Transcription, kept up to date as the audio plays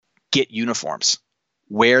get uniforms,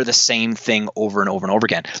 wear the same thing over and over and over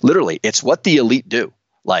again. Literally, it's what the elite do.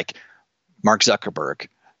 Like Mark Zuckerberg,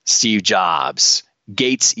 Steve Jobs,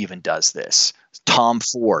 Gates even does this. Tom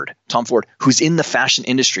Ford, who's in the fashion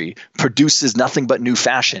industry, produces nothing but new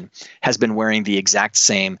fashion, has been wearing the exact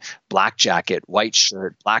same black jacket, white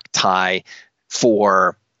shirt, black tie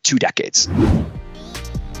for 2 decades.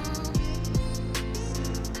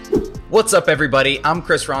 What's up, everybody? I'm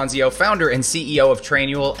Chris Ronzio, founder and CEO of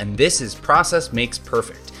Trainual, and this is Process Makes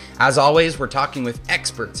Perfect. As always, we're talking with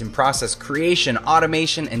experts in process creation,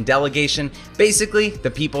 automation, and delegation, basically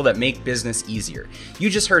the people that make business easier.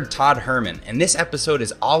 You just heard Todd Herman, and this episode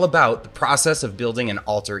is all about the process of building an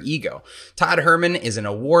alter ego. Todd Herman is an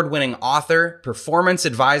award-winning author, performance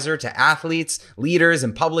advisor to athletes, leaders,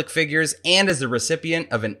 and public figures, and is the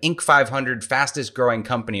recipient of an Inc. 500 Fastest Growing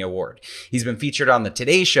Company Award. He's been featured on the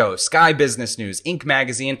Today Show, Sky Business News, Inc.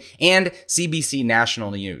 Magazine, and CBC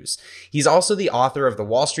National News. He's also the author of the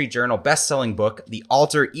Wall Street Journal best-selling book, The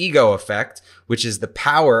Alter Ego Effect, which is the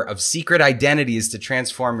power of secret identities to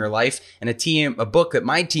transform your life, and a book that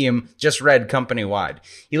my team just read company-wide.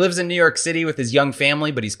 He lives in New York City with his young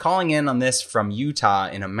family, but he's calling in on this from Utah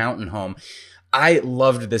in a mountain home. I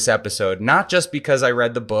loved this episode, not just because I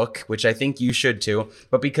read the book, which I think you should too,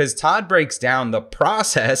 but because Todd breaks down the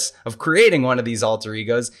process of creating one of these alter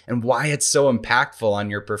egos and why it's so impactful on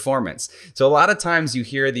your performance. So a lot of times you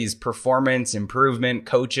hear these performance improvement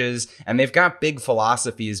coaches and they've got big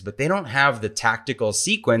philosophies, but they don't have the tactical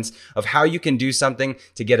sequence of how you can do something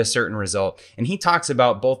to get a certain result. And he talks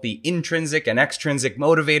about both the intrinsic and extrinsic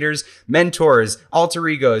motivators, mentors, alter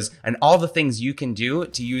egos, and all the things you can do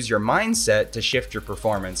to use your mindset to shift your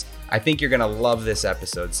performance. I think you're going to love this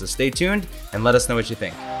episode. So stay tuned and let us know what you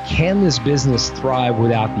think. Can this business thrive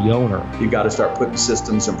without the owner? You got to start putting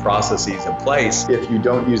systems and processes in place. If you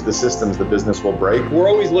don't use the systems, the business will break. We're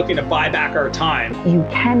always looking to buy back our time. You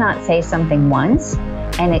cannot say something once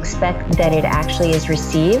and expect that it actually is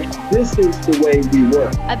received. This is the way we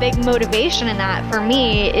work. A big motivation in that for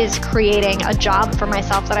me is creating a job for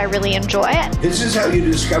myself that I really enjoy. This is how you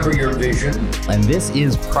discover your vision. And this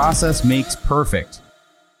is Process Makes Perfect.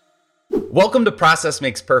 Welcome to Process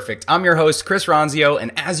Makes Perfect. I'm your host, Chris Ronzio,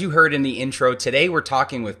 and as you heard in the intro, today we're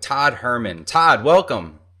talking with Todd Herman. Todd,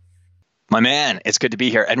 welcome. My man, it's good to be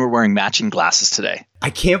here. And we're wearing matching glasses today.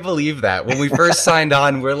 I can't believe that. When we first signed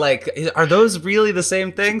on, we're like, are those really the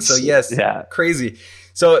same thing? So yes, yeah. Crazy.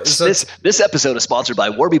 So this episode is sponsored by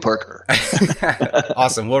Warby Parker.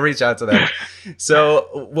 Awesome. We'll reach out to them.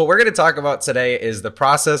 So what we're going to talk about today is the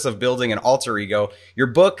process of building an alter ego. Your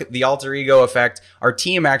book, The Alter Ego Effect, our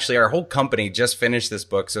team, actually, our whole company just finished this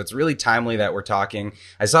book. So it's really timely that we're talking.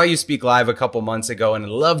 I saw you speak live a couple months ago and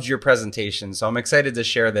loved your presentation. So I'm excited to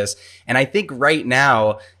share this. And I think right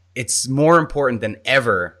now, it's more important than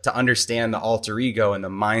ever to understand the alter ego and the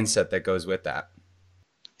mindset that goes with that.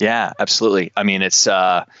 Yeah, absolutely. I mean, it's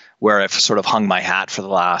where I've sort of hung my hat for the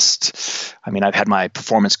last, I've had my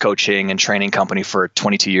performance coaching and training company for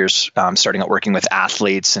 22 years, starting out working with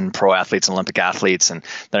athletes and pro athletes and Olympic athletes. And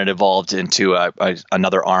then it evolved into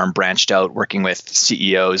another arm branched out, working with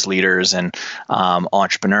CEOs, leaders, and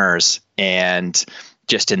entrepreneurs. And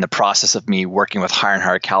just in the process of me working with higher and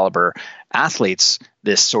higher caliber athletes,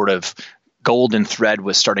 this sort of golden thread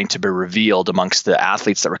was starting to be revealed amongst the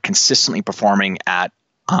athletes that were consistently performing at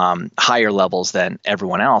higher levels than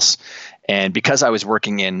everyone else. And because I was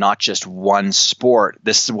working in not just one sport,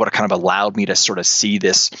 this is what kind of allowed me to sort of see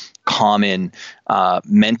this common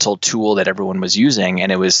mental tool that everyone was using.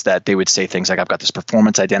 And it was that they would say things like, I've got this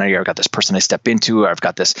performance identity, or I've got this person I step into, or I've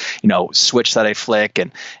got this, switch that I flick.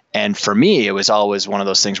 And for me, it was always one of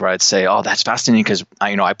those things where I'd say, oh, that's fascinating because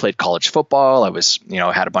I played college football. I was,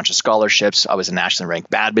 had a bunch of scholarships. I was a nationally ranked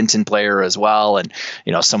badminton player as well. And,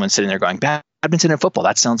 someone sitting there going, badminton and football,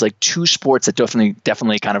 that sounds like two sports that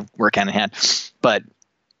definitely kind of work hand in hand. But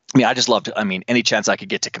I just loved, any chance I could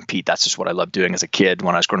get to compete. That's just what I loved doing as a kid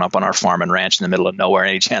when I was growing up on our farm and ranch in the middle of nowhere.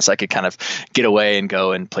 Any chance I could kind of get away and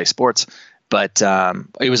go and play sports. But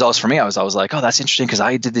it was always for me. I was always like, oh, that's interesting because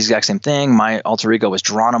I did the exact same thing. My alter ego was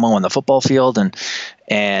Geronimo on the football field.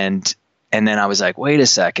 And then I was like, wait a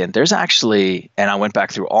second, there's actually, and I went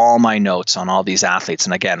back through all my notes on all these athletes.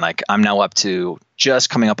 And again, like I'm now up to just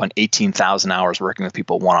coming up on 18,000 hours working with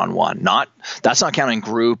people one-on-one. That's not counting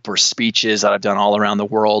group or speeches that I've done all around the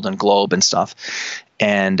world and globe and stuff.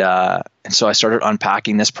 And so I started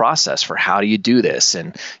unpacking this process for how do you do this?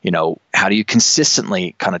 And, how do you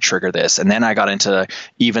consistently kind of trigger this? And then I got into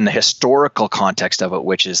even the historical context of it,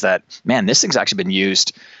 which is that, man, this thing's actually been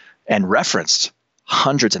used and referenced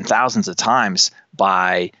hundreds and thousands of times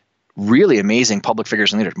by really amazing public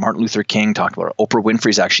figures and leaders. Martin Luther King talked about it. Oprah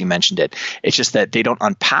Winfrey's actually mentioned it. It's just that they don't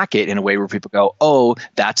unpack it in a way where people go, oh,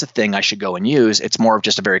 that's a thing I should go and use. It's more of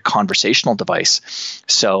just a very conversational device.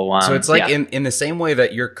 So it's like in the same way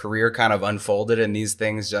that your career kind of unfolded and these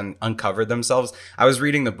things uncovered themselves. I was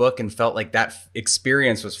reading the book and felt like that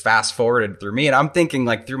experience was fast forwarded through me. And I'm thinking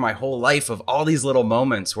like through my whole life of all these little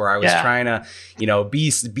moments where I was trying to,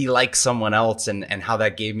 be like someone else and how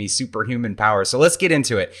that gave me superhuman power. So let's get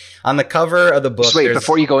into it. On the cover of the book. Just wait,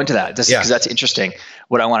 before you go into that, because that's interesting.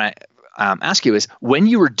 What I want to ask you is, when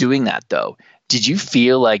you were doing that though, did you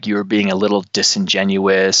feel like you were being a little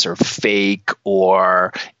disingenuous or fake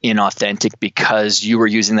or inauthentic because you were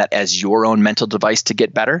using that as your own mental device to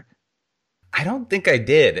get better? I don't think I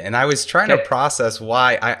did. And I was trying to process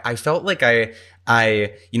why I felt like I'd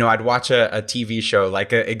watch a TV show.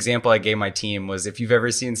 Like an example I gave my team was, if you've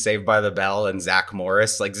ever seen Saved by the Bell and Zach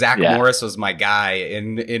Morris, like Zach Morris was my guy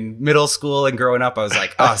in middle school and growing up. I was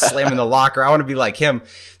like, oh, slamming the locker. I want to be like him.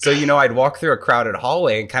 So, I'd walk through a crowded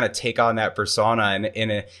hallway and kind of take on that persona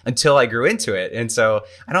until I grew into it. And so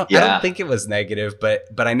I don't think it was negative, but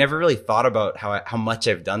I never really thought about how much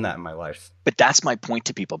I've done that in my life. But that's my point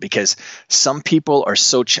to people, because some people are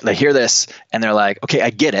they hear this and they're like, okay, I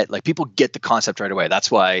get it. Like, people get the concept right away. That's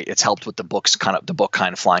why it's helped with the book kind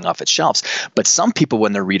of flying off its shelves. But some people,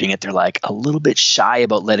 when they're reading it, they're like a little bit shy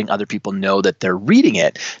about letting other people know that they're reading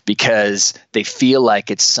it, because they feel like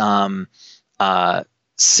it's some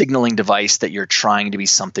signaling device that you're trying to be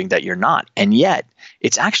something that you're not. And yet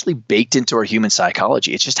it's actually baked into our human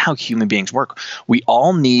psychology. It's just how human beings work. We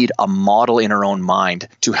all need a model in our own mind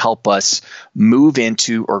to help us move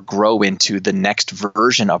into or grow into the next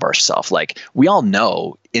version of ourselves. Like, we all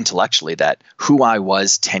know intellectually that who I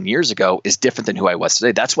was 10 years ago is different than who I was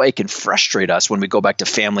today. That's why it can frustrate us when we go back to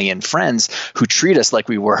family and friends who treat us like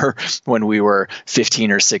we were when we were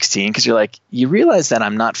 15 or 16, because you're like, you realize that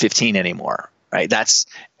I'm not 15 anymore. Right.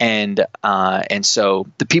 And so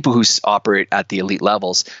the people who operate at the elite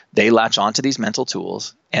levels, they latch onto these mental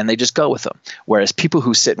tools and they just go with them. Whereas people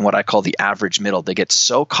who sit in what I call the average middle, they get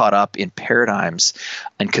so caught up in paradigms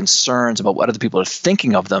and concerns about what other people are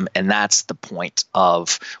thinking of them. And that's the point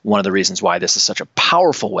of one of the reasons why this is such a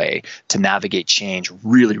powerful way to navigate change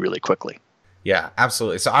really, really quickly. Yeah,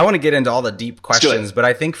 absolutely. So I want to get into all the deep questions, but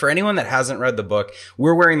I think for anyone that hasn't read the book,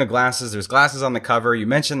 we're wearing the glasses. There's glasses on the cover. You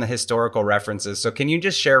mentioned the historical references. So can you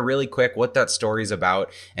just share really quick what that story's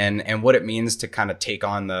about and what it means to kind of take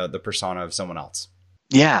on the persona of someone else?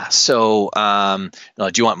 Yeah. So do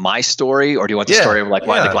you want my story, or do you want the story of why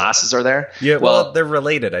the glasses are there? Yeah. Well, they're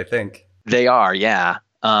related, I think. They are. Yeah.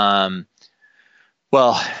 Well,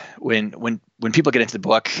 when people get into the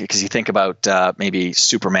book, because you think about maybe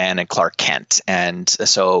Superman and Clark Kent, and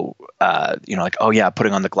so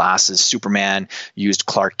putting on the glasses, Superman used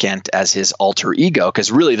Clark Kent as his alter ego,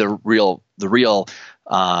 because really the real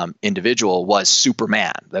individual was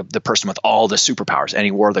Superman, the person with all the superpowers, and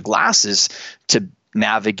he wore the glasses to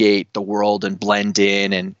navigate the world and blend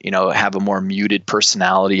in and have a more muted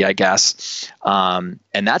personality, I guess. And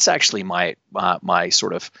that's actually my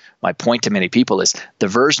point to many people is the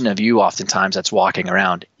version of you oftentimes that's walking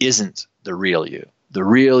around isn't the real you. The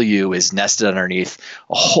real you is nested underneath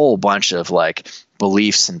a whole bunch of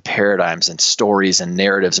beliefs and paradigms and stories and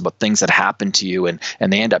narratives about things that happen to you, and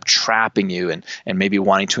they end up trapping you and maybe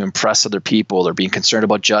wanting to impress other people or being concerned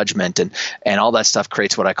about judgment, and all that stuff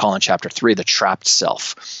creates what I call in chapter 3 the trapped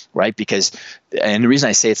self, right? And the reason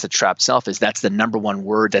I say it's the trapped self is that's the number one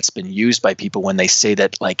word that's been used by people when they say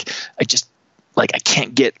that I just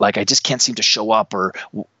can't seem to show up, or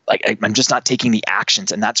I'm just not taking the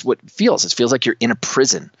actions. And that's what it feels. It feels like you're in a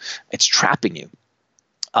prison. It's trapping you.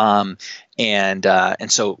 And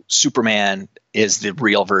so Superman is the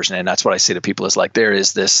real version. And that's what I say to people is there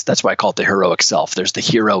is this, that's why I call it the heroic self. There's the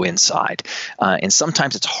hero inside. And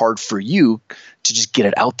sometimes it's hard for you to just get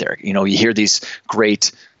it out there. You hear these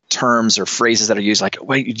great terms or phrases that are used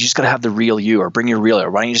wait, you just got to have the real you, or bring your real,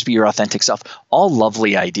 or why don't you just be your authentic self? All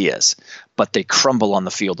lovely ideas, but they crumble on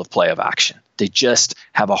the field of play of action. They just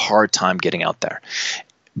have a hard time getting out there.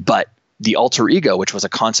 But the alter ego, which was a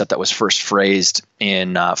concept that was first phrased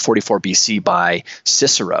in 44 BC by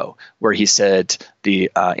Cicero, where he said in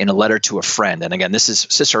a letter to a friend, and again,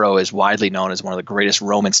 Cicero is widely known as one of the greatest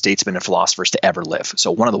Roman statesmen and philosophers to ever live.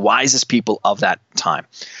 So one of the wisest people of that time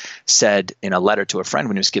said in a letter to a friend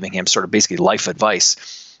when he was giving him sort of basically life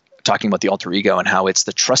advice, talking about the alter ego and how it's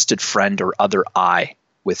the trusted friend or other I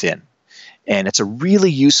within. And it's a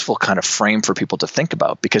really useful kind of frame for people to think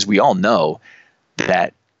about, because we all know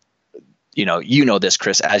that you know this,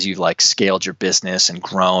 Chris, as you've scaled your business and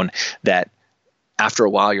grown, that after a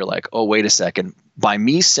while you're like, oh, wait a second, by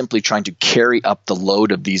me simply trying to carry up the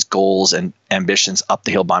load of these goals and ambitions up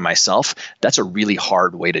the hill by myself, that's a really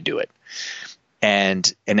hard way to do it.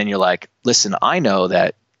 And then you're like, listen, I know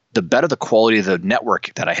that the better the quality of the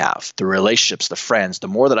network that I have, the relationships, the friends, the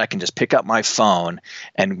more that I can just pick up my phone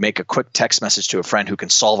and make a quick text message to a friend who can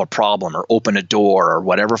solve a problem or open a door or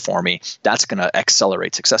whatever for me, that's going to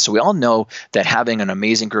accelerate success. So we all know that having an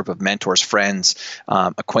amazing group of mentors, friends,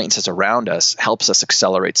 acquaintances around us helps us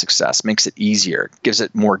accelerate success, makes it easier, gives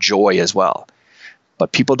it more joy as well.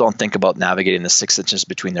 But people don't think about navigating the 6 inches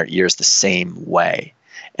between their ears the same way.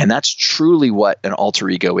 And that's truly what an alter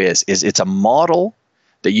ego is it's a model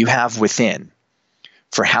that you have within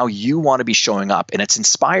for how you want to be showing up. And it's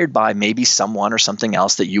inspired by maybe someone or something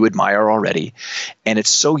else that you admire already. And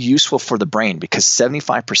it's so useful for the brain because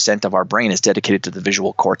 75% of our brain is dedicated to the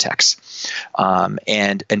visual cortex.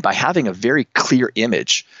 And by having a very clear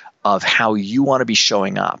image of how you want to be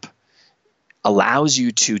showing up allows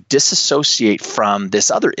you to disassociate from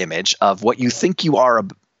this other image of what you think you are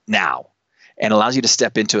now, and allows you to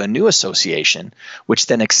step into a new association, which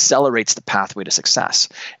then accelerates the pathway to success.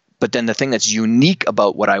 But then the thing that's unique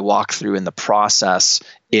about what I walk through in the process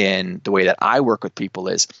in the way that I work with people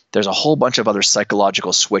is there's a whole bunch of other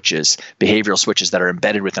psychological switches, behavioral switches that are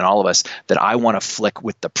embedded within all of us that I want to flick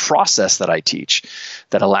with the process that I teach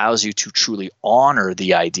that allows you to truly honor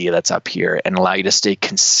the idea that's up here and allow you to stay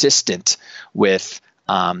consistent with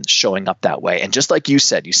showing up that way. And just like you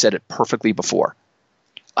said it perfectly before.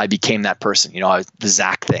 I became that person. The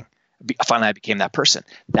Zach thing. Finally, I became that person.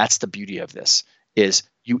 That's the beauty of this, is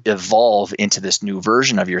you evolve into this new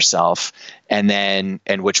version of yourself, and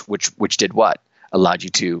which did what? Allowed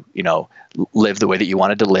you to, live the way that you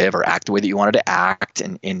wanted to live or act the way that you wanted to act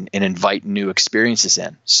and invite new experiences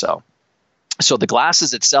in. So the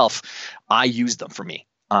glasses itself, I use them for me.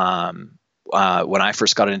 When I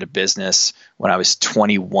first got into business, when I was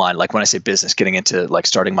 21, like when I say business, getting into like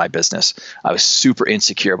starting my business, I was super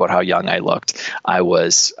insecure about how young I looked. I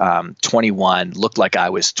was 21, looked like I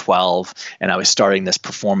was 12, and I was starting this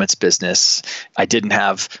performance business. I didn't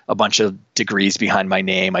have a bunch of degrees behind my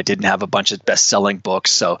name. I didn't have a bunch of best-selling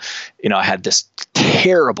books. So, I had this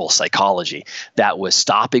terrible psychology that was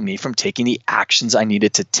stopping me from taking the actions I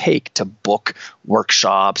needed to take to book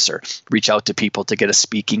workshops or reach out to people to get a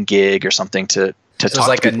speaking gig or something to so talk. It was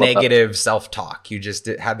like a negative self-talk. You just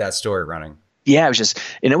had that story running. Yeah,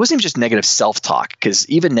 it wasn't even just negative self-talk, because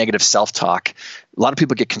even negative self-talk, a lot of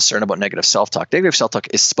people get concerned about negative self-talk. Negative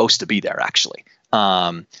self-talk is supposed to be there actually.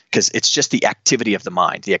 Because it's just the activity of the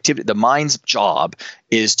mind. The mind's job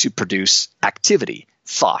is to produce activity,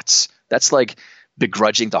 thoughts. That's like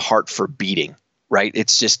begrudging the heart for beating, right?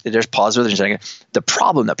 It's just there's positive, there's negative. The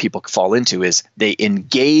problem that people fall into is they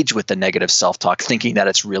engage with the negative self-talk thinking that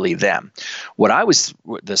it's really them.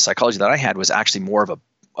 The psychology that I had was actually more of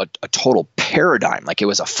a total paradigm. Like it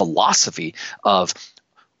was a philosophy of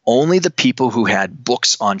only the people who had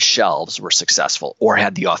books on shelves were successful or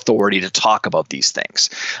had the authority to talk about these things.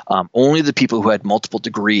 Only the people who had multiple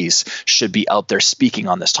degrees should be out there speaking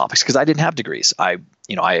on this topics, because I didn't have degrees. I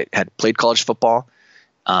had played college football,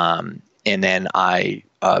 and then I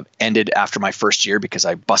ended after my first year because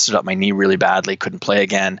I busted up my knee really badly, couldn't play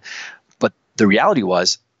again. But the reality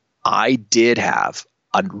was I did have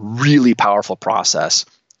a really powerful process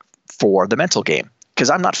for the mental game. Because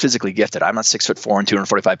I'm not physically gifted. I'm not 6'4" and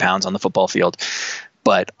 245 pounds on the football field,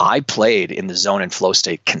 but I played in the zone and flow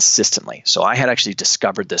state consistently. So I had actually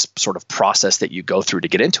discovered this sort of process that you go through to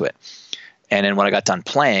get into it. And then when I got done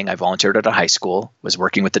playing, I volunteered at a high school, was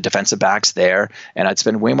working with the defensive backs there, and I'd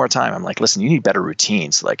spend way more time. I'm like, listen, you need better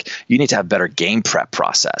routines. Like, you need to have better game prep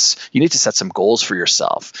process. You need to set some goals for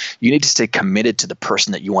yourself. You need to stay committed to the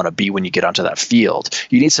person that you want to be when you get onto that field.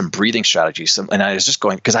 You need some breathing strategies. And I was just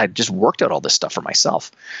going, because I had just worked out all this stuff for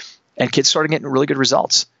myself. And kids started getting really good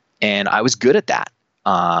results. And I was good at that.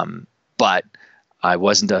 But I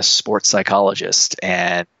wasn't a sports psychologist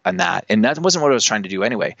and that wasn't what I was trying to do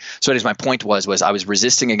anyway. So anyways, my point was I was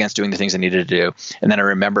resisting against doing the things I needed to do. And then I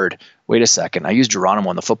remembered, wait a second, I used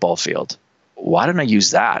Geronimo on the football field. Why didn't I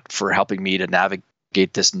use that for helping me to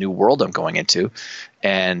navigate this new world I'm going into?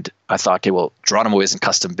 And I thought, okay, well, Geronimo isn't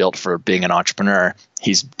custom built for being an entrepreneur.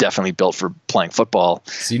 He's definitely built for playing football.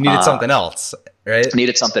 So you needed something else, right?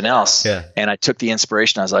 Needed something else. Yeah. And I took the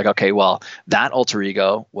inspiration. I was like, okay, well, that alter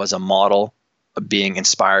ego was a model being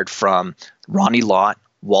inspired from Ronnie Lott,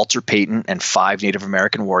 Walter Payton, and 5 Native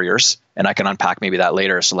American warriors. And I can unpack maybe that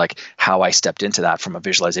later. So like how I stepped into that from a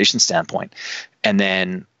visualization standpoint. And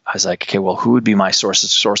then I was like, okay, well, who would be my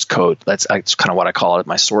source code? That's kind of what I call it,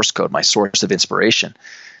 my source code, my source of inspiration.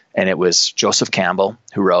 And it was Joseph Campbell,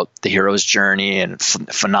 who wrote The Hero's Journey, and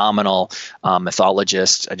phenomenal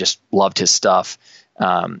mythologist. I just loved his stuff.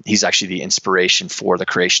 He's actually the inspiration for the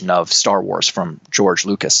creation of Star Wars from George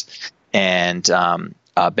Lucas. And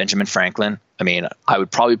Benjamin Franklin. I mean, I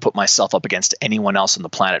would probably put myself up against anyone else on the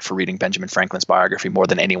planet for reading Benjamin Franklin's biography more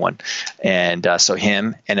than anyone. And so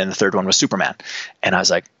him, and then the third one was Superman. And I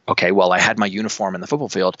was like, okay, well, I had my uniform in the football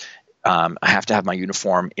field. I have to have my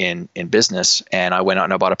uniform in business. And I went out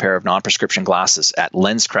and I bought a pair of non-prescription glasses at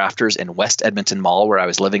Lens Crafters in West Edmonton Mall, where I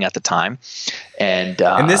was living at the time. And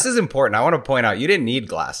this is important. I want to point out, you didn't need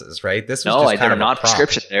glasses, right? This was just kind of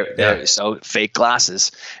non-prescription. They're so fake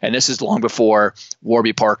glasses. And this is long before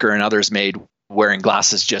Warby Parker and others made wearing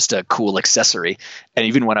glasses just a cool accessory. And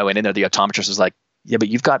even when I went in there, the optometrist was like, yeah, but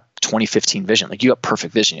you've got 20/15 vision. Like, you got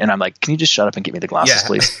perfect vision. And I'm like, can you just shut up and get me the glasses,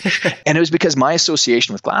 please? And it was because my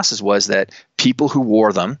association with glasses was that people who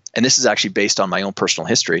wore them, and this is actually based on my own personal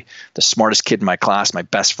history, the smartest kid in my class, my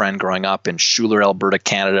best friend growing up in Schuler, Alberta,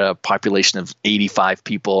 Canada, population of 85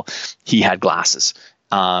 people, he had glasses.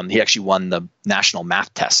 He actually won the national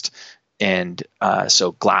math test. And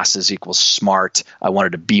so glasses equals smart. I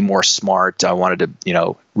wanted to be more smart. I wanted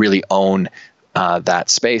to, really own that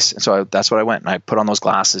space. And so that's what I went, and I put on those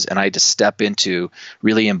glasses, and I had to step into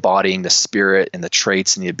really embodying the spirit and the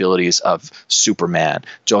traits and the abilities of Superman,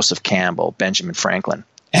 Joseph Campbell, Benjamin Franklin.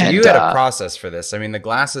 So you had a process for this. I mean, the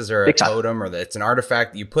glasses are a totem, or it's an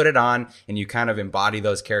artifact. You put it on and you kind of embody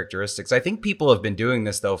those characteristics. I think people have been doing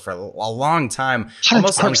this, though, for a long time, 100%.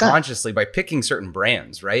 Almost unconsciously, by picking certain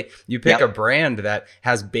brands, right? You pick a brand that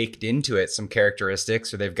has baked into it some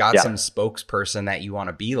characteristics, or they've got some spokesperson that you want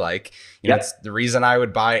to be like. You know, it's the reason I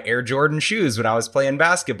would buy Air Jordan shoes when I was playing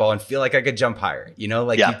basketball and feel like I could jump higher.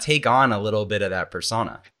 You take on a little bit of that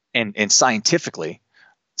persona. And scientifically,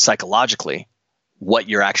 psychologically, what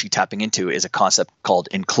you're actually tapping into is a concept called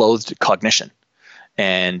enclothed cognition.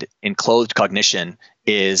 And enclothed cognition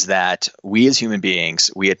is that we as human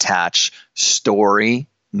beings, we attach story,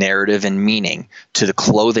 narrative, and meaning to the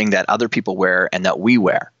clothing that other people wear and that we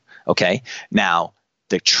wear. Okay. Now,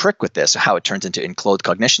 the trick with this, how it turns into enclothed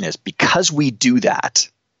cognition, is because we do that,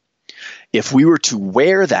 if we were to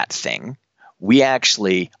wear that thing, we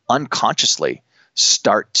actually unconsciously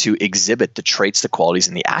start to exhibit the traits, the qualities,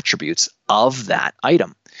 and the attributes of that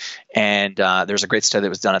item. And there's a great study that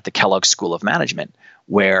was done at the Kellogg School of Management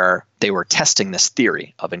where they were testing this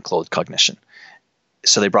theory of enclothed cognition.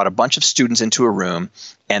 So they brought a bunch of students into a room,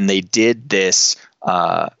 and they did this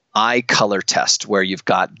eye color test where you've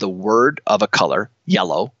got the word of a color,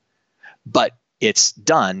 yellow, but it's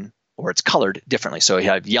done, or it's colored differently. So you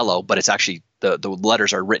have yellow, but it's actually the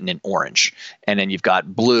letters are written in orange, and then you've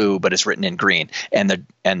got blue, but it's written in green. And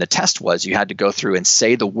the test was you had to go through and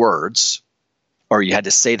say the words, or you had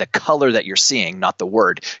to say the color that you're seeing, not the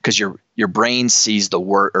word, because your brain sees the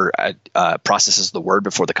word, or processes the word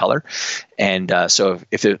before the color. And so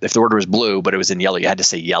if the word was blue but it was in yellow, you had to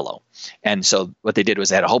say yellow. And so what they did was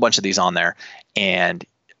they had a whole bunch of these on there, and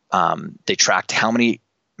they tracked how many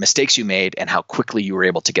mistakes you made and how quickly you were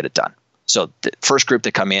able to get it done. So the first group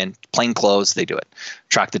that come in, plain clothes, they do it.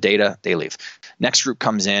 Track the data, they leave. Next group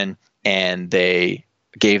comes in, and they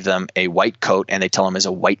gave them a white coat, and they tell them it's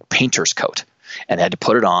a white painter's coat, and they had to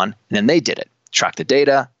put it on, and then they did it. Track the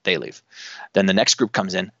data, they leave. Then the next group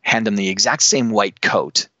comes in, hand them the exact same white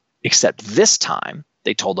coat, except this time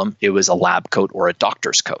they told them it was a lab coat or a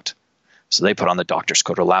doctor's coat. So they put on the doctor's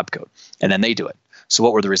coat or lab coat, and then they do it. So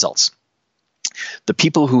what were the results? The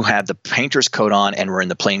people who had the painter's coat on and were in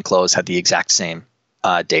the plain clothes had the exact same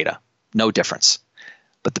data, no difference.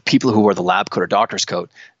 But the people who wore the lab coat or doctor's coat,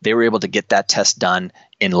 they were able to get that test done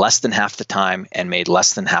in less than half the time and made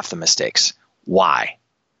less than half the mistakes. Why?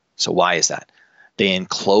 So why is that? They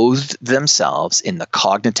enclosed themselves in the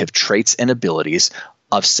cognitive traits and abilities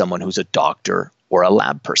of someone who's a doctor or a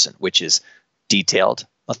lab person, which is detailed,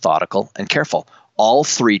 methodical, and careful. All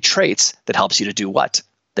three traits that helps you to do what?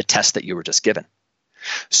 The test that you were just given.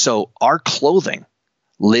 So our clothing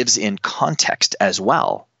lives in context as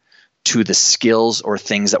well to the skills or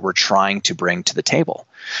things that we're trying to bring to the table.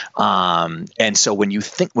 And so when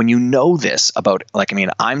you know this about,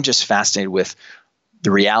 I'm just fascinated with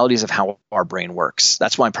the realities of how our brain works.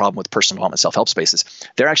 That's my problem with personal development self-help spaces.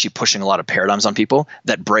 They're actually pushing a lot of paradigms on people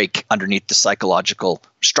that break underneath the psychological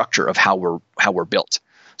structure of how we're built.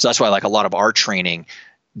 So that's why a lot of our training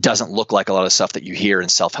doesn't look like a lot of stuff that you hear in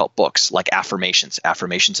self-help books, like affirmations.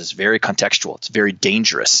 Affirmations is very contextual. It's very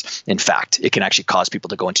dangerous. In fact, it can actually cause people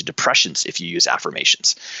to go into depressions if you use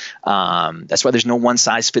affirmations. That's why there's no one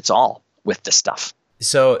size fits all with this stuff.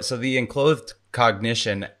 So the enclothed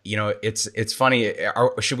cognition, it's funny.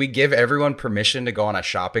 Should we give everyone permission to go on a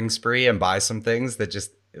shopping spree and buy some things that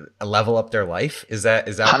just level up their life? Is that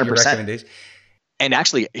 100%. Your recommendation? And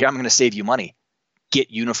actually, here I'm going to save you money.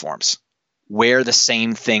 Get uniforms. Wear the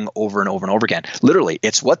same thing over and over and over again. Literally,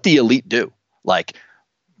 it's what the elite do. Like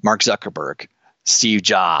Mark Zuckerberg, Steve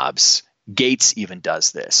Jobs, Gates even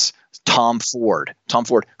does this. Tom Ford,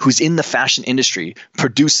 who's in the fashion industry,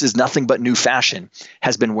 produces nothing but new fashion,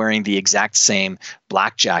 has been wearing the exact same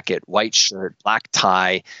black jacket, white shirt, black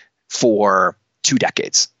tie for 2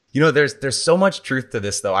 decades. There's so much truth to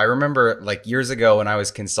this, though. I remember like years ago when I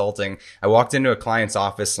was consulting, I walked into a client's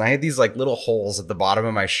office and I had these like little holes at the bottom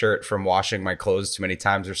of my shirt from washing my clothes too many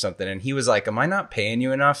times or something. And he was like, am I not paying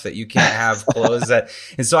you enough that you can't have clothes that?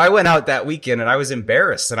 And so I went out that weekend and I was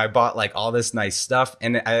embarrassed and I bought like all this nice stuff.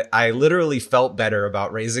 And I literally felt better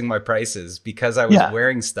about raising my prices because I was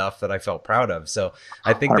wearing stuff that I felt proud of. So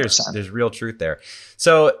I think 100%. there's real truth there.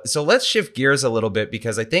 So let's shift gears a little bit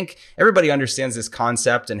because I think everybody understands this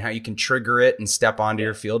concept and how you can trigger it and step onto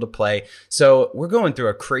your field of play. So we're going through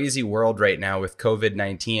a crazy world right now with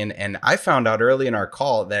COVID-19. And I found out early in our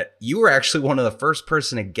call that you were actually one of the first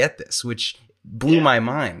person to get this, which blew my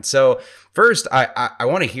mind. So first, I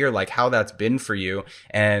want to hear like how that's been for you.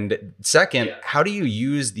 And second, how do you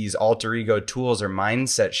use these alter ego tools or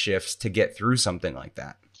mindset shifts to get through something like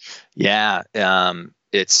that? Yeah.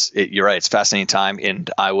 You're right. It's a fascinating time. And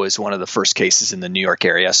I was one of the first cases in the New York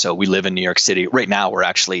area. So we live in New York City. Right now, we're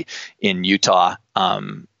actually in Utah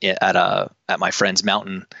at my friend's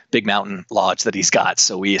big mountain lodge that he's got.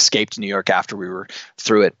 So we escaped New York after we were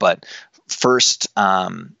through it. But first,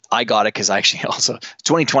 I got it because I actually also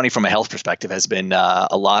 2020 from a health perspective has been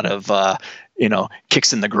a lot of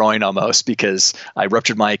kicks in the groin almost, because I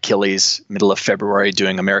ruptured my Achilles middle of February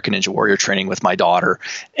doing American Ninja Warrior training with my daughter,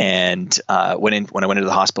 and when I went into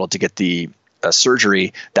the hospital to get the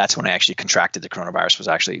surgery, that's when I actually contracted the coronavirus. Was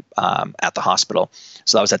actually at the hospital,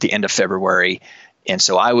 so that was at the end of February, and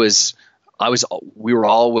so we were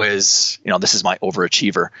always, this is my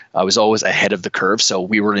overachiever. I was always ahead of the curve. So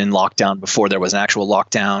we were in lockdown before there was an actual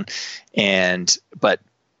lockdown. But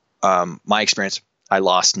my experience, I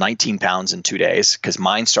lost 19 pounds in 2 days because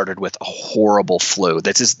mine started with a horrible flu.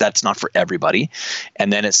 That's not for everybody.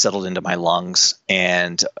 And then it settled into my lungs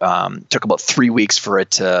and took about 3 weeks for me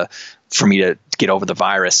to get over the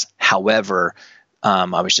virus. However,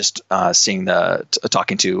 I was just saw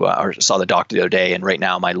the doctor the other day, and right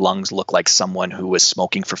now my lungs look like someone who was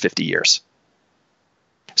smoking for 50 years.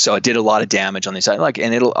 So it did a lot of damage on the side,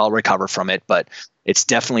 and I'll recover from it, but it's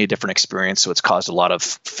definitely a different experience. So it's caused a lot of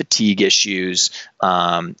fatigue issues.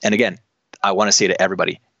 And again, I want to say to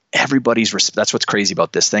everybody, that's what's crazy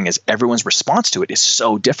about this thing is everyone's response to it is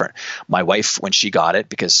so different. My wife, when she got it,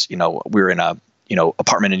 because, we were in a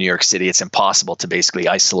apartment in New York City, it's impossible to basically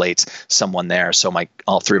isolate someone there. So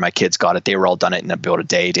all 3 of my kids got it. They were all done it in about a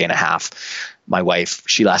day and a half. My wife,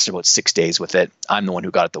 she lasted about 6 days with it. I'm the one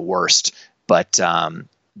who got it the worst, but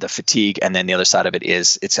the fatigue. And then the other side of it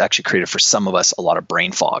is it's actually created for some of us a lot of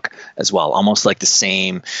brain fog as well. Almost like the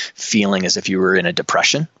same feeling as if you were in a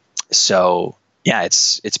depression. So yeah,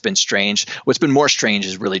 it's been strange. What's been more strange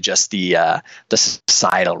is really just the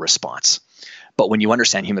societal response. But when you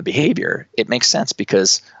understand human behavior, it makes sense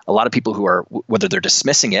because a lot of people who are, whether they're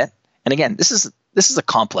dismissing it, and again, this is a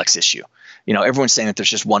complex issue. Everyone's saying that there's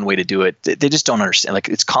just one way to do it. They just don't understand. Like,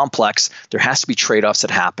 it's complex. There has to be trade-offs that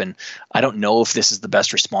happen. I don't know if this is the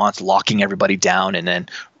best response, locking everybody down and then,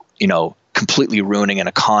 completely ruining an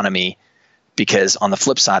economy, because on the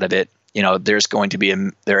flip side of it,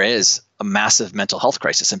 there is a massive mental health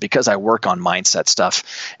crisis. And because I work on mindset stuff,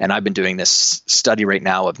 and I've been doing this study right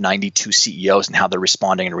now of 92 CEOs and how they're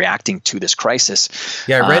responding and reacting to this crisis.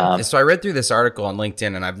 Yeah, I read through this article on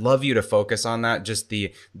LinkedIn, and I'd love you to focus on that. Just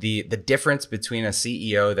the difference between a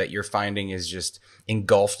CEO that you're finding is just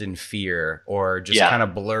engulfed in fear or just kind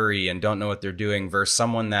of blurry and don't know what they're doing versus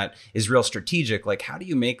someone that is real strategic. Like, how do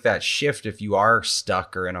you make that shift if you are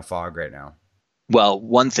stuck or in a fog right now? Well,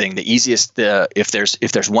 one thing, the easiest, if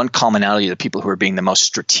there's one commonality of the people who are being the most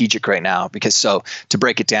strategic right now, so to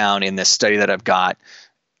break it down in this study that I've got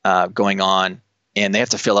going on, and they have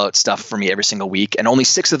to fill out stuff for me every single week, and only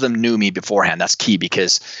 6 of them knew me beforehand. That's key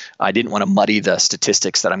because I didn't want to muddy the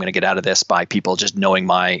statistics that I'm going to get out of this by people just knowing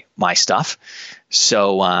my stuff.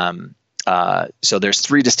 So there's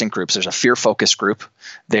 3 distinct groups. There's a fear-focused group,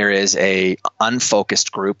 there is a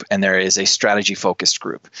unfocused group, and there is a strategy-focused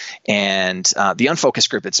group. And the unfocused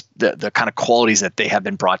group, it's the kind of qualities that they have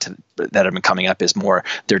been that have been coming up is more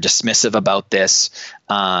they're dismissive about this,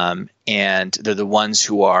 and they're the ones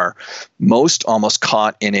who are most almost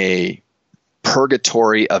caught in a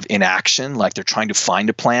purgatory of inaction, like they're trying to find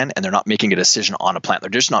a plan and they're not making a decision on a plan. They're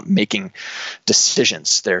just not making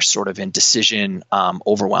decisions. They're sort of in decision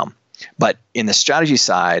overwhelm. But in the strategy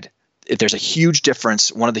side, there's a huge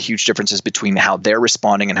difference. One of the huge differences between how they're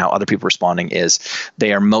responding and how other people are responding is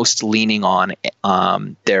they are most leaning on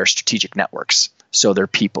their strategic networks. So they're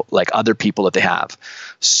people, like other people that they have.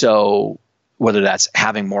 So whether that's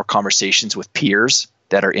having more conversations with peers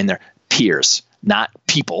that are in their peers, not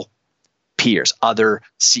people, peers, other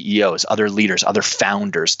CEOs, other leaders, other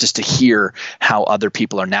founders, just to hear how other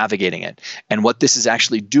people are navigating it. And what this is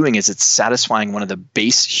actually doing is it's satisfying one of the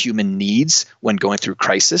base human needs when going through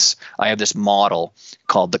crisis. I have this model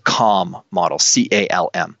called the CALM model,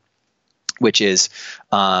 CALM, which is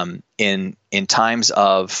in times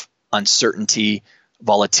of uncertainty,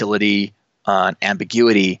 volatility,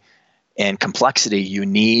 ambiguity, and complexity, you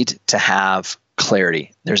need to have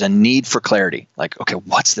clarity. There's a need for clarity. Like, okay,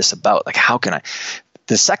 what's this about? Like, how can I?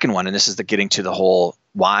 The second one, and this is the getting to the whole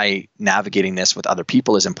why navigating this with other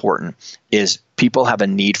people is important, is people have a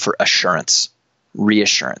need for assurance,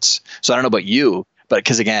 reassurance. So I don't know about you, but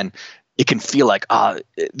because again, it can feel like,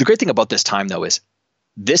 the great thing about this time though is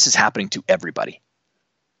this is happening to everybody.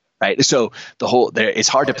 Right. So it's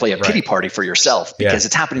hard to play a pity party for yourself because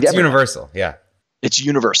it's happening to everyone. It's universal. Yeah. It's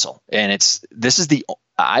universal. And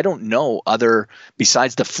I don't know other,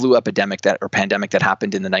 besides the flu epidemic or pandemic that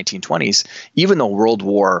happened in the 1920s, even though World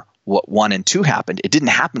War I and II happened, it didn't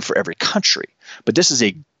happen for every country. But this is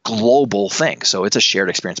a global thing. So it's a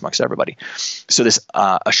shared experience amongst everybody. So this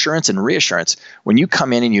assurance and reassurance, when you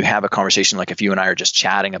come in and you have a conversation, like if you and I are just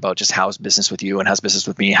chatting about just how's business with you and how's business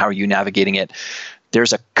with me, how are you navigating it,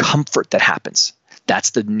 there's a comfort that happens.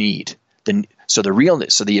 That's the need. So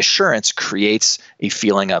the assurance creates a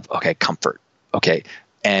feeling of, okay, comfort. Okay.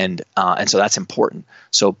 And so that's important.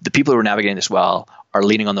 So the people who are navigating this well are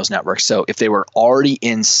leaning on those networks. So if they were already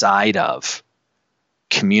inside of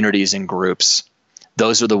communities and groups,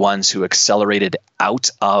 those are the ones who accelerated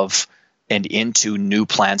out of and into new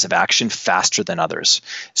plans of action faster than others.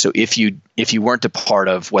 So if you weren't a part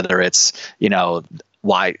of, whether it's,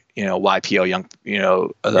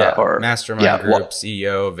 YPO, or Mastermind Group,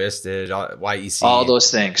 CEO, Vistage, YEC, all those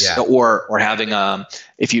things, or having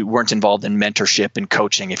if you weren't involved in mentorship and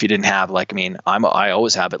coaching, if you didn't have I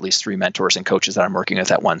always have at least 3 mentors and coaches that I'm working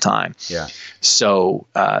with at one time. Yeah. So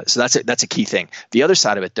that's a key thing. The other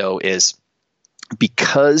side of it though is,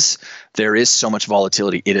 because there is so much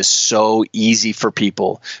volatility, it is so easy for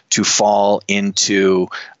people to fall into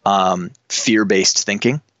fear-based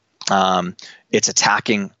thinking. It's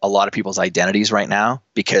attacking a lot of people's identities right now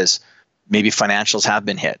because maybe financials have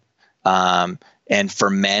been hit. And for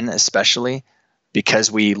men especially,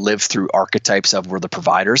 because we live through archetypes of we're the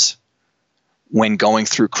providers, when going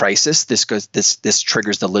through crisis, this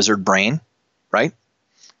triggers the lizard brain, right?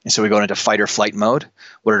 And so we go into fight or flight mode.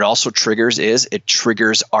 What it also triggers is it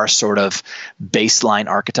triggers our sort of baseline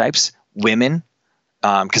archetypes. Women,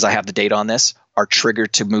 because I have the data on this, are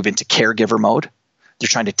triggered to move into caregiver mode. They're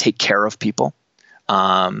trying to take care of people.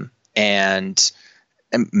 And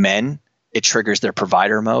men, it triggers their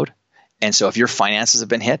provider mode. And so if your finances have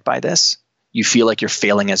been hit by this, you feel like you're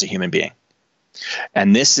failing as a human being.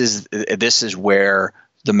 And this is where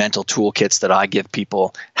the mental toolkits that I give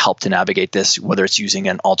people help to navigate this, whether it's using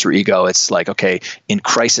an alter ego. It's like, okay, in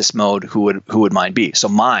crisis mode, who would mine be? So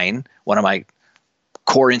one of my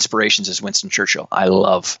core inspirations is Winston Churchill. I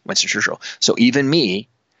love Winston Churchill. So even me,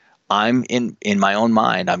 I'm in my own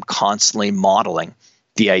mind, I'm constantly modeling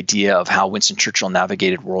the idea of how Winston Churchill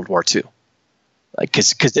navigated World War II. Like,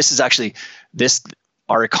 because this is actually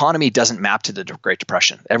our economy doesn't map to the Great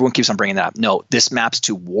Depression. Everyone keeps on bringing that up. No, this maps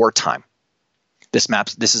to wartime.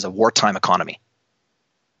 This is a wartime economy.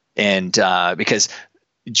 And because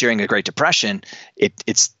during the Great Depression,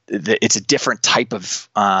 it's a different type of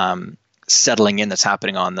settling in that's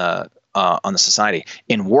happening on the society.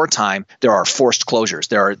 In wartime, there are forced closures.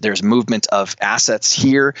 There's movement of assets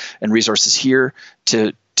here and resources here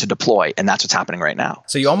to deploy, and that's what's happening right now.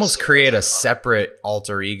 So you almost create a separate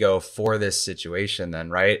alter ego for this situation then,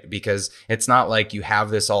 right? Because it's not like you have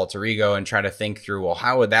this alter ego and try to think through, well,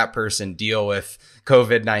 how would that person deal with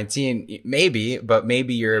COVID-19? Maybe, but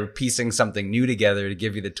maybe you're piecing something new together to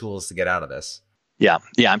give you the tools to get out of this. Yeah.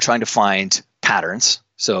 I'm trying to find patterns.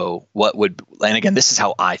 So and again, this is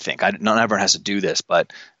how I think. Not everyone has to do this,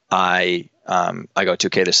 but I go to,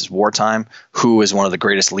 okay, this is wartime. Who is one of the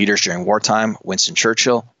greatest leaders during wartime? Winston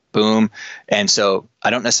Churchill. Boom. And so I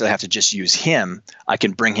don't necessarily have to just use him. I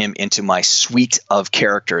can bring him into my suite of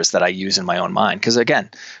characters that I use in my own mind. Because again,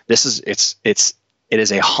 it's it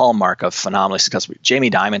is a hallmark of phenomenally successful. Jamie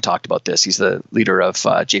Dimon talked about this. He's the leader of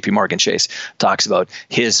JP Morgan Chase, talks about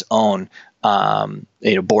his own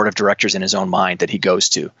board of directors in his own mind that he goes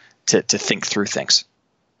to think through things.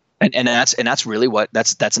 And that's really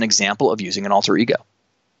that's an example of using an alter ego.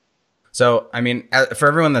 So, I mean, for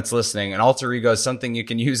everyone that's listening, an alter ego is something you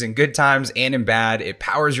can use in good times and in bad. It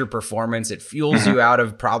powers your performance. It fuels you out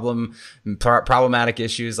of problematic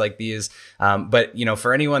issues like these. But,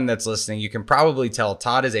 for anyone that's listening, you can probably tell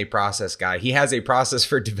Todd is a process guy. He has a process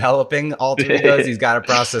for developing alter egos. He's got a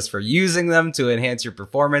process for using them to enhance your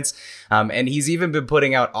performance. And he's even been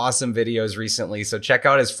putting out awesome videos recently. So check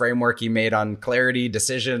out his framework he made on clarity,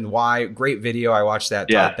 decision, why. Great video. I watched that,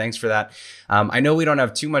 Todd. Yeah. Thanks for that. I know we don't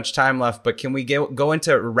have too much time left, but can we go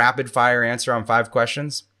into rapid fire answer on 5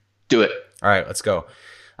 questions? Do it. All right, let's go.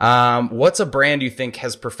 What's a brand you think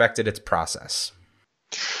has perfected its process?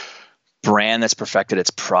 Brand that's perfected its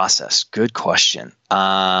process. Good question.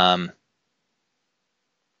 I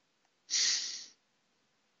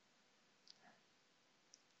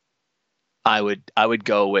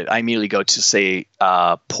immediately go to say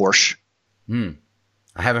Porsche.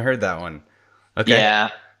 I haven't heard that one. Okay. Yeah.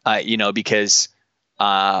 Because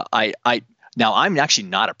now I'm actually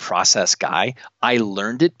not a process guy. I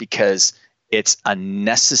learned it because it's a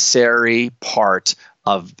necessary part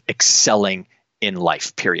of excelling in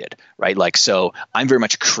life, period. Right? So I'm very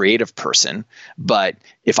much a creative person, but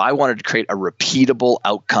if I wanted to create a repeatable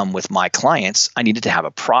outcome with my clients, I needed to have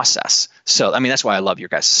a process. So, that's why I love your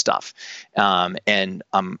guys' stuff. And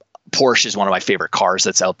Porsche is one of my favorite cars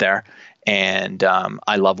that's out there. And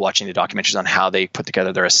I love watching the documentaries on how they put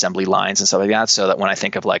together their assembly lines and stuff like that. So that when I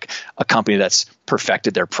think of a company that's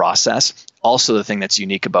perfected their process, also the thing that's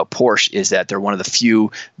unique about Porsche is that they're one of the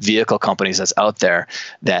few vehicle companies that's out there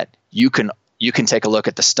that you can take a look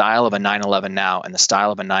at the style of a 911 now and the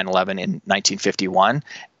style of a 911 in 1951,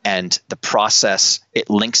 and the process,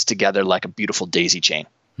 it links together like a beautiful daisy chain.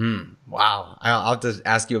 Wow. I'll have to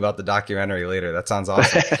ask you about the documentary later. That sounds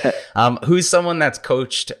awesome. Who's someone that's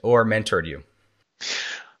coached or mentored you?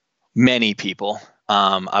 Many people.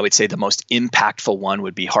 I would say the most impactful one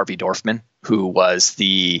would be Harvey Dorfman, who was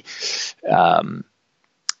the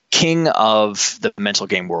king of the mental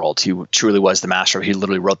game world. He truly was the master. He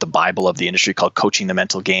literally wrote the Bible of the industry called Coaching the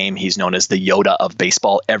Mental Game. He's known as the Yoda of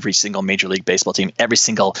baseball. Every single Major League Baseball team, every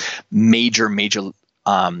single major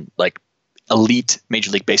elite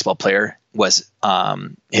Major League Baseball player was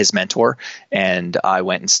his mentor. And I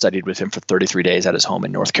went and studied with him for 33 days at his home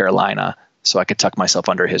in North Carolina so I could tuck myself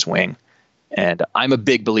under his wing. And I'm a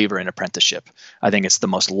big believer in apprenticeship. I think it's the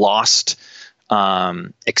most lost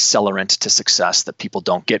accelerant to success that people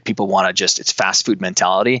don't get. People want to it's fast food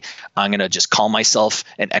mentality. I'm going to just call myself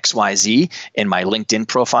an XYZ in my LinkedIn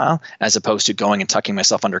profile, as opposed to going and tucking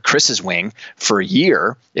myself under Chris's wing for a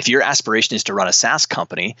year. If your aspiration is to run a SaaS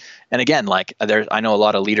company, and again, I know a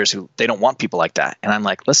lot of leaders who they don't want people like that. And I'm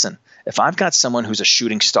like, listen, if I've got someone who's a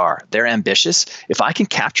shooting star, they're ambitious. If I can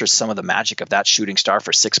capture some of the magic of that shooting star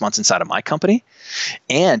for 6 months inside of my company,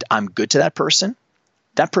 and I'm good to that person's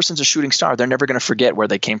a shooting star. They're never going to forget where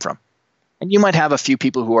they came from. And you might have a few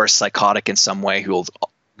people who are psychotic in some way who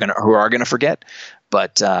are going to forget.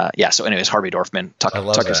 But so anyways, Harvey Dorfman, tuck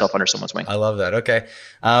yourself under someone's wing. I love that. Okay.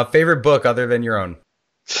 Favorite book other than your own?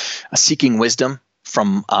 Seeking Wisdom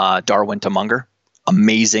from Darwin to Munger.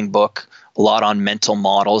 Amazing book. A lot on mental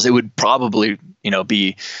models. It would probably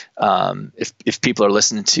be if people are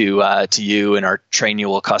listening to you and our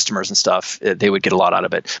Trainual customers and stuff, they would get a lot out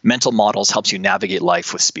of it. Mental models helps you navigate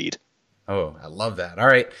life with speed. Oh, I love that. All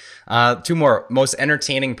right. 2 more. Most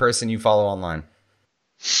entertaining person you follow online?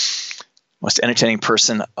 Most entertaining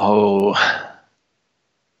person? Oh,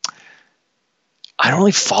 I don't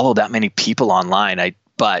really follow that many people online.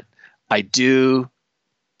 But I do.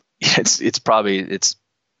 It's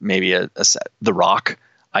maybe The Rock.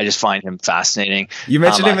 I just find him fascinating. You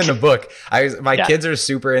mentioned him in the book. My kids are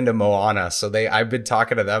super into Moana, so I've been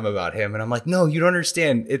talking to them about him, and I'm like, no, you don't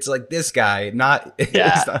understand. It's like this guy, not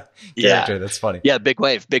character. That's funny. Yeah, Big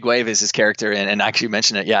Wave. Big Wave is his character, and actually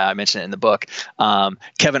mention it. Yeah, I mentioned it in the book.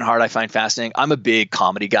 Kevin Hart, I find fascinating. I'm a big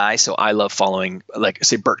comedy guy, so I love following,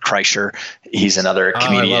 say, Bert Kreischer. He's another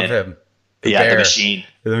comedian. I love him. The Machine.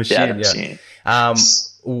 The Machine. All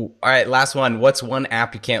right, last one. What's one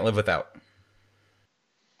app you can't live without?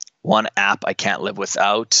 One app I can't live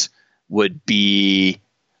without would be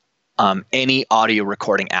any audio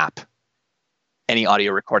recording app.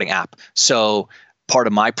 So part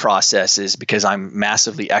of my process is because I'm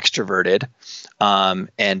massively extroverted,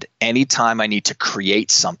 and anytime I need to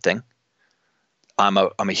create something, I'm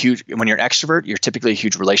a huge. When you're an extrovert, you're typically a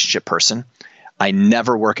huge relationship person. I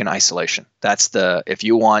never work in isolation. If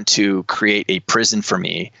you want to create a prison for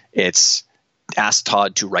me, it's ask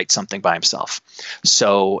Todd to write something by himself.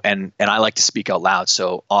 So, and I like to speak out loud.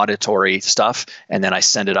 So auditory stuff, and then I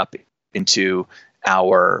send it up into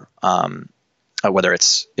our, whether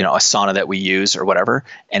it's, Asana that we use or whatever.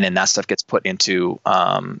 And then that stuff gets put into,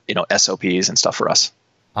 SOPs and stuff for us.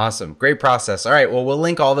 Awesome. Great process. All right. Well, we'll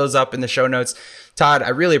link all those up in the show notes. Todd, I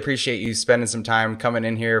really appreciate you spending some time coming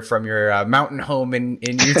in here from your mountain home in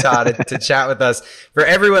Utah to chat with us. For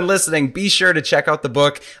everyone listening, be sure to check out the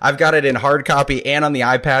book. I've got it in hard copy and on the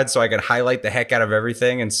iPad, so I can highlight the heck out of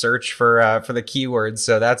everything and search for the keywords.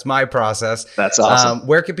 So that's my process. That's awesome.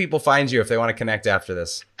 Where can people find you if they want to connect after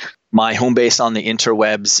this? My home base on the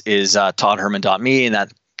interwebs is toddherman.me, and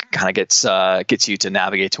that kind of gets you to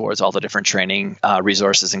navigate towards all the different training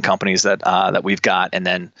resources and companies that we've got, and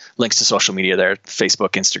then links to social media there, Facebook,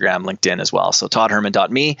 Instagram, LinkedIn as well. So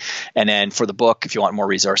toddherman.me. And then for the book, if you want more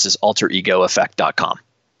resources, alteregoeffect.com.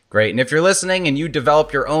 Great. And if you're listening and you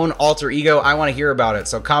develop your own alter ego, I want to hear about it.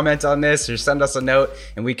 So comment on this or send us a note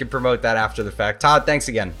and we can promote that after the fact. Todd, thanks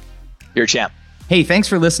again. You're a champ. Hey, thanks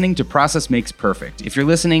for listening to Process Makes Perfect. If you're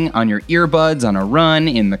listening on your earbuds, on a run,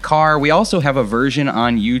 in the car, we also have a version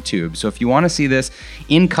on YouTube. So if you want to see this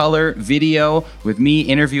in color, video, with me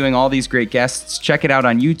interviewing all these great guests, check it out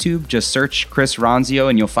on YouTube. Just search Chris Ronzio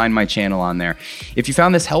and you'll find my channel on there. If you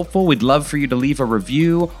found this helpful, we'd love for you to leave a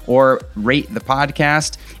review or rate the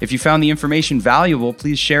podcast. If you found the information valuable,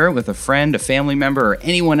 please share it with a friend, a family member, or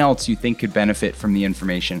anyone else you think could benefit from the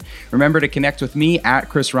information. Remember to connect with me at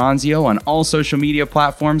Chris Ronzio on all social media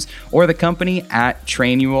platforms, or the company at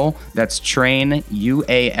Trainual. That's Train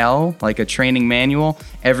UAL, like a training manual,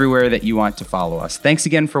 everywhere that you want to follow us. Thanks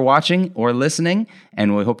again for watching or listening,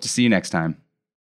 and we hope to see you next time.